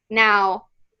trailers now,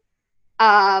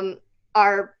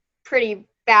 are pretty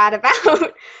bad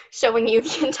about showing you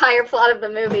the entire plot of the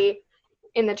movie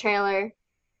in the trailer.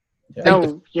 Yeah.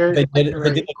 No, they did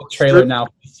like a trailer now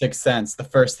for Sixth Sense. The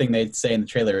first thing they'd say in the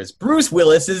trailer is Bruce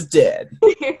Willis is dead.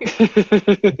 Like,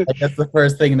 that's the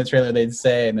first thing in the trailer they'd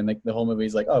say, and then like the whole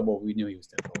movie's like, oh well, we knew he was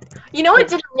dead. You know what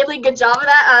did a really good job of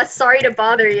that? Sorry to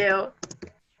bother you.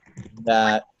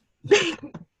 That.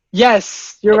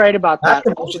 Yes, you're right about that.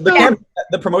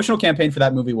 The promotional campaign for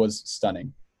that movie was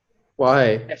stunning.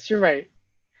 Why? Yes, you're right.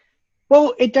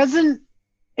 Well, it doesn't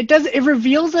it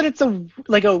reveals that it's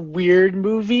a weird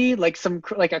movie, like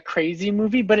like a crazy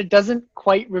movie, but it doesn't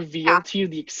quite reveal to you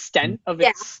the extent of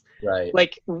its Right.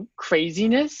 like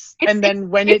craziness. It's- And then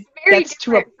when It's it very gets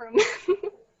to a different from.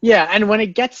 yeah, and when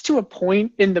it gets to a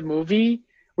point in the movie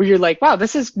where you're like, wow,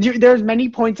 there's many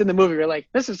points in the movie where you're like,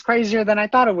 this is crazier than I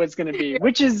thought it was going to be,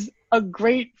 which is a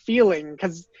great feeling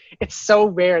because it's so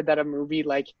rare that a movie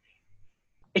like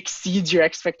exceeds your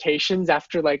expectations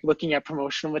after like looking at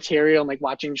promotional material and like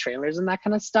watching trailers and that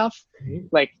kind of stuff. Mhm.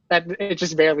 Like that, it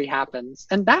just barely happens.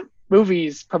 And that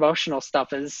movie's promotional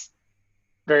stuff is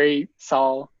very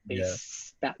Saul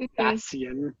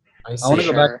Bassian. I want to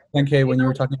go back, Sure. 10K, when you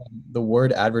were talking about the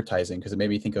word advertising, because it made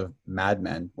me think of Mad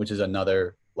Men, which is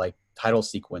another like title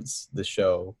sequence. The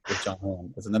show with John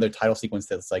Hamm is another title sequence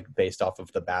that's like based off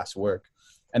of the Bass work,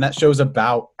 and that show's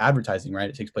about advertising, right?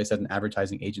 It takes place at an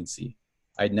advertising agency.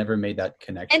 I'd never made that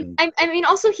connection. And I mean,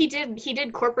 also he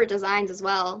did corporate designs as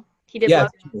well. He did. Yeah,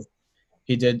 logos.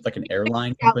 he did like an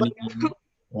airline Yeah, company, logo.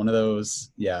 one of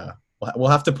those. Yeah,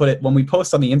 we'll have to put it when we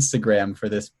post on the Instagram for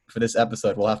this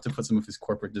episode. We'll have to put some of his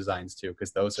corporate designs too,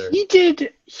 because those are. He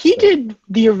did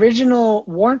the original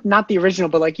not the original,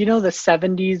 but like, you know, the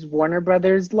 70s Warner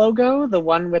Brothers logo, the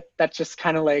one with that's just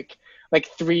kind of like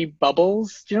three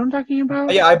bubbles. Do you know what I'm talking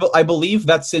about? Yeah, I believe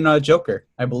that's in Joker.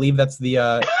 I believe that's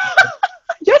the.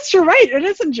 Yes, you're right. It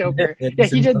is in Joker. It Yeah,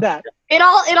 is he in did Joker. that. It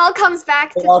all comes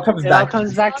back to. It all comes It all back.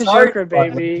 comes back to Sorry Joker,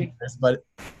 for baby. this, but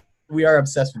we are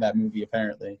obsessed with that movie,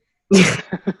 apparently.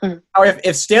 Or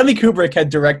if Stanley Kubrick had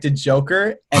directed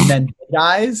Joker and then Big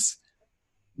Eyes,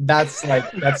 that's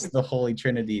the holy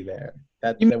trinity there.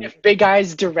 You mean if Big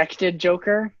Eyes directed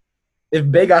Joker? If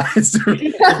Big Eyes,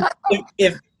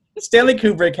 if Stanley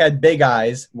Kubrick had Big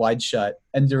Eyes, Wide Shut,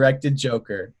 and directed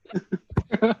Joker,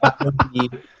 that would be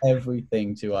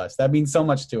everything to us. That means so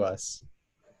much to us.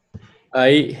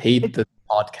 I hate this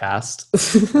podcast.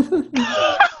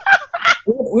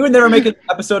 We would never make an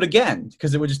episode again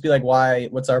because it would just be like, why?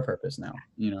 What's our purpose now?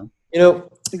 You know. You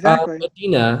know, Exactly.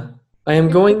 Adina, I am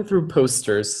going through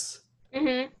posters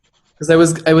Mhm. because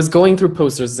I was going through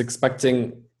posters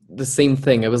expecting the same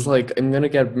thing. I was like, I'm gonna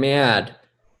get mad.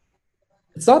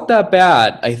 It's not that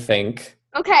bad, I think.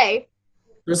 Okay.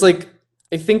 There's like,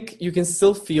 I think you can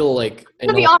still feel like. I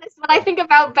To be know- honest, when I think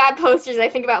about bad posters, I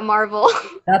think about Marvel.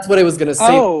 That's what I was gonna say.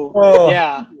 Oh,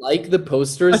 yeah. Like the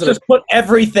posters Let's that are just put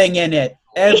everything in it.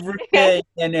 Everything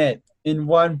in it in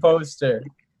one poster.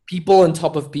 people on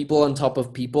top of people on top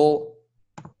of people.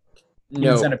 Human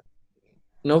No, centipede.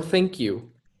 no, thank you.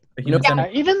 The human Yeah.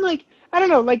 centipede. Even like, I don't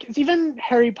know, like it's even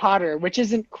Harry Potter, which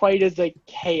isn't quite as like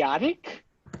chaotic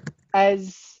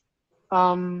as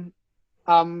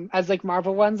like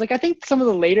Marvel ones. Like I think some of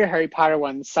the later Harry Potter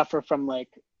ones suffer from like,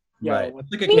 yo, Right. what-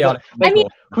 It's like a I mean- chaotic. I mean,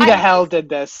 who the I- hell did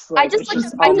this? I Like, just it's looked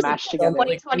just at- I all just mashed looked at together. one-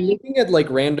 I'm 2020. looking at like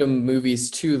random movies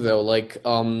too, though. Like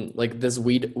this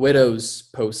Widows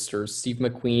poster, Steve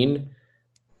McQueen.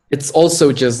 It's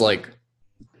also just like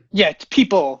Yeah, it's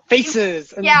people,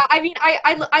 faces. And Yeah, I mean,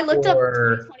 I looked up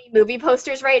Or 2020 movie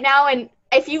posters right now, and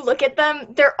if you look at them,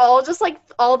 they're all just like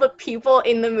all the people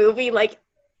in the movie, like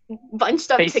bunched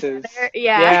up Faces. together.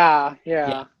 Yeah.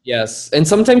 Yeah. yes, and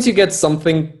sometimes you get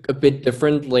something a bit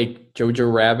different, like Jojo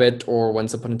Rabbit or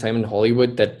Once Upon a Time in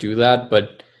Hollywood, that do that,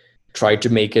 but try to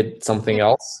make it something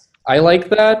else. I like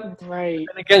that. Right.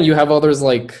 And again, you have others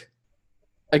like,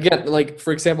 again, like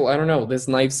for example, I don't know, this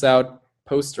Knives Out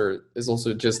poster is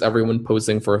also just everyone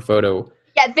posing for a photo.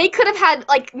 Yeah, they could have had,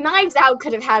 like, Knives Out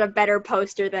could have had a better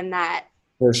poster than that.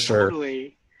 For sure.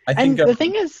 Totally. I And think the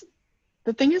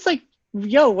thing is like,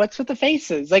 yo, what's with the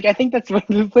faces? Like, I think that's what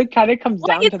it kind of comes What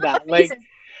down is to with that. the Like, faces?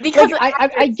 Because like I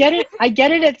actors- get it. I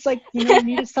get it. It's like, you know, you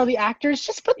need to tell the actors,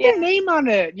 just put their Yeah. name on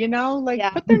it, you know? Like,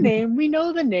 Yeah. put their name. We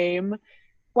know the name.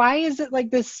 Why is it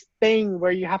like this thing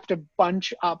where you have to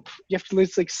bunch up, you have to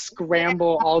just like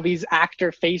scramble all these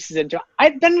actor faces into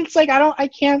then it's like, I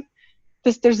can't,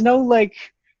 there's no like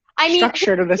I mean,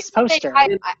 structure to this poster.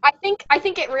 I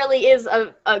think it really is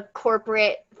a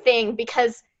corporate thing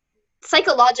because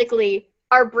psychologically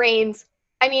our brains,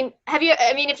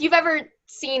 if you've ever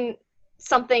seen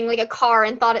something like a car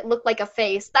and thought it looked like a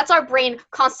face, that's our brain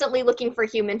constantly looking for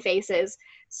human faces.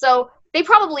 So they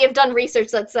probably have done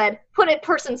research that said put a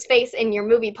person's face in your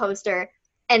movie poster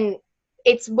and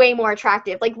it's way more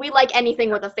attractive. Like, we like anything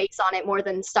with a face on it more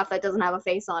than stuff that doesn't have a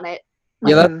face on it.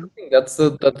 Yeah, Mhm. that's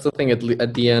the thing.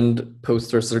 At the end,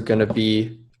 posters are gonna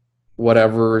be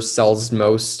whatever sells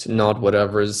most, not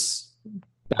whatever's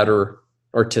better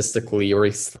artistically or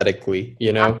aesthetically.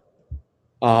 You know,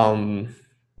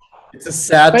 it's a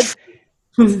sad.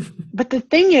 But the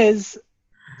thing is,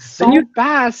 Then you- Saul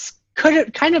Bass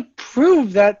could kind of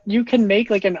prove that you can make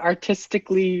like an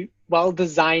artistically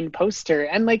well-designed poster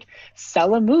and like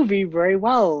sell a movie very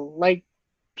well. Like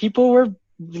people were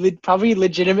probably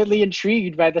legitimately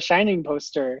intrigued by the Shining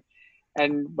poster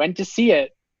and went to see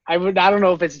it. I don't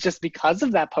know if it's just because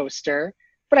of that poster,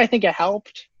 but I think it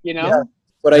helped, you know? Yeah.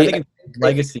 But I think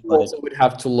legacy you also would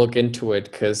have to look into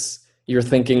it because you're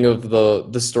thinking of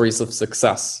the stories of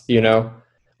success, you know?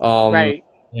 Right.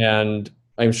 And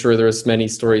I'm sure there's many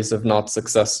stories of not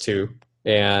success too,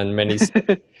 and many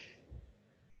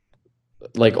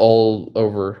like all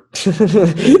over.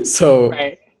 So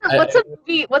Right.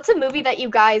 What's a movie that you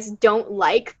guys don't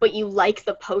like, but you like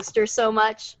the poster so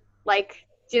much? Like,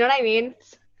 do you know what I mean?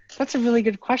 That's a really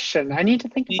good question. I need to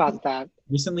think about that.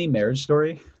 Recently, Marriage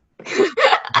Story.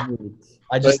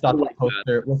 I just thought the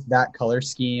poster with that color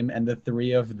scheme and the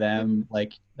three of them,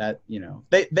 like that, you know,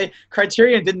 they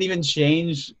Criterion didn't even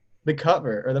change the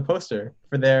cover or the poster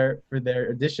for their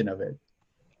edition of it.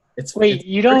 Wait,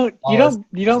 you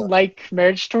don't like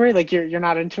Marriage Story? Like you're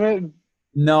not into it?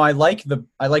 No, I like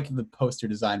the poster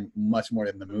design much more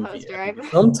than the movie.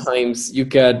 Sometimes you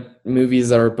get movies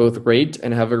that are both great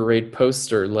and have a great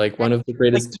poster, like one of the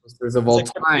greatest posters of all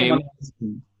time.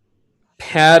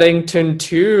 Paddington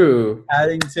 2.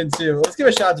 Paddington 2. Let's give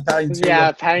a shout out to Paddington 2.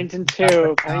 Yeah, Paddington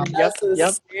 2.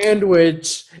 Yep.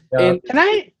 Sandwich. Yep. Can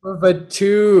I? But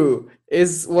 2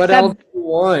 is what else you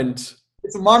want?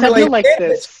 It's a marmalade like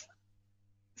this.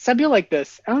 Seb, you like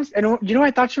this. And you know what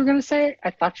I thought you were gonna say?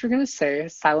 I thought you were gonna say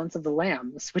Silence of the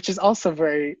Lambs, which is also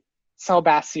very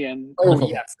Salbassian. Oh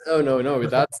yes. Oh no.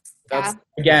 That's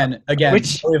again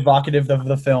which so evocative of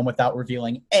the film without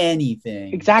revealing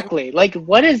anything. Exactly. Like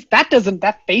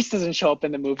that face doesn't show up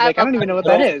in the movie. Like I don't even know what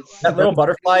that is. That little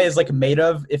butterfly is like made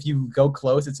of, if you go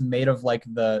close, it's made of like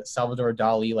the Salvador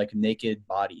Dali like naked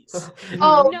bodies.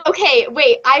 Oh no. Okay,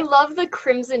 wait. I love the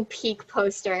Crimson Peak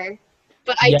poster.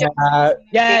 But I don't.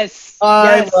 Yes.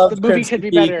 I love the movie could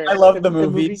be better. I love the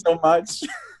movie so much.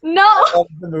 No. I love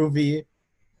the movie.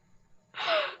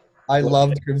 I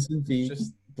loved Crimson Peak.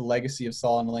 Just the legacy of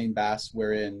Saul and Elaine Bass,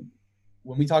 wherein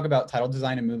when we talk about title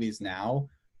design in movies now,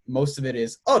 most of it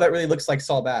is, oh, that really looks like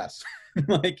Saul Bass.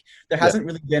 Like there hasn't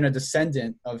really been a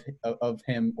descendant of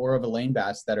him or of Elaine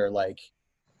Bass that are like,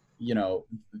 you know,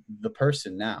 the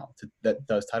person now that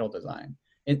does title design.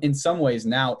 In some ways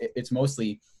now it's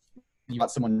mostly you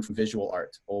got someone from visual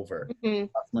art over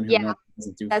someone who normally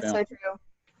doesn't do that's film. So true.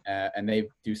 And they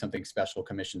do something special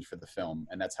commissioned for the film,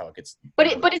 and that's how it gets. But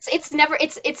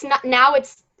it's not now.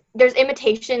 There's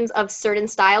imitations of certain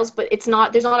styles, but it's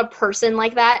not. There's not a person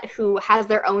like that who has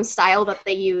their own style that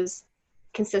they use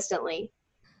consistently.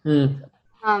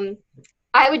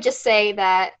 I would just say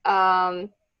that I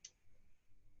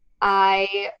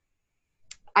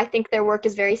think their work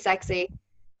is very sexy.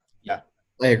 Yeah,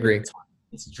 I agree.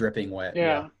 It's dripping wet.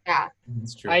 Yeah.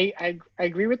 It's true. I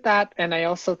agree with that, and I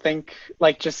also think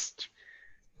like just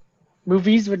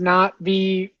movies would not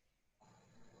be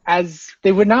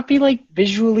like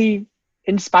visually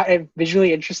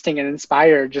interesting and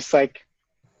inspired just like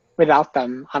without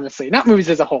them, honestly. Not movies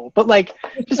as a whole, but like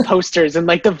just posters and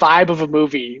like the vibe of a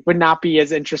movie would not be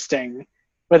as interesting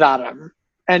without them.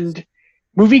 And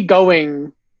movie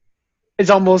going is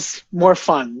almost more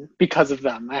fun because of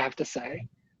them, I have to say.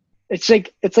 It's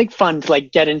like fun to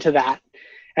like get into that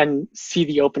and see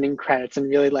the opening credits and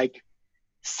really like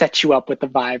set you up with the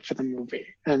vibe for the movie,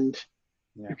 and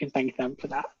you can thank them for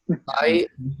that. I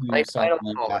don't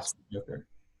know.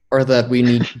 Or that we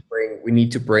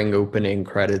need to bring opening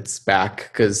credits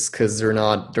back because they're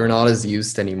not as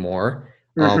used anymore.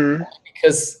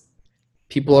 Because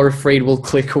people are afraid we'll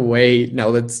click away now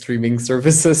that streaming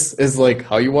services is like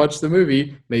how you watch the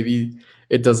movie. Maybe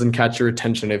it doesn't catch your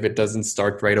attention if it doesn't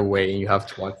start right away and you have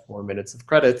to watch 4 minutes of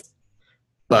credits.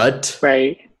 But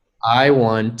I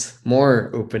want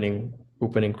more opening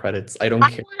credits. I don't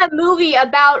care. I want a movie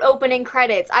about opening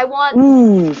credits. I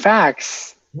want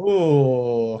facts.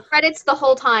 Ooh. Credits the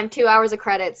whole time, 2 hours of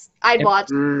credits. I'd watch.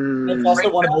 It's also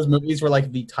one of those movies where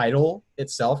like the title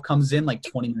itself comes in like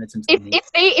 20 minutes into the movie.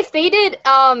 If they did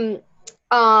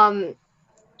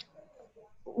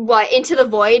Into the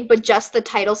Void, but just the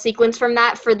title sequence from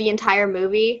that for the entire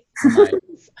movie.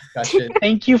 Gotcha.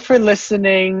 Thank you for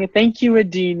listening. Thank you,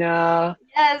 Adina.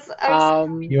 Yes.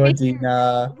 You,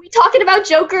 Adina. We talking about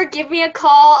Joker? Give me a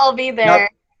call. I'll be there.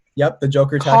 Yep, the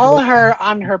Joker. Call her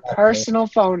on her personal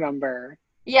phone number.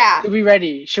 Yeah. Should be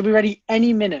ready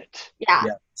any minute. Yeah.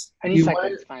 Any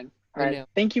second is fine. All right.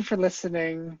 Thank you for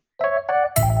listening.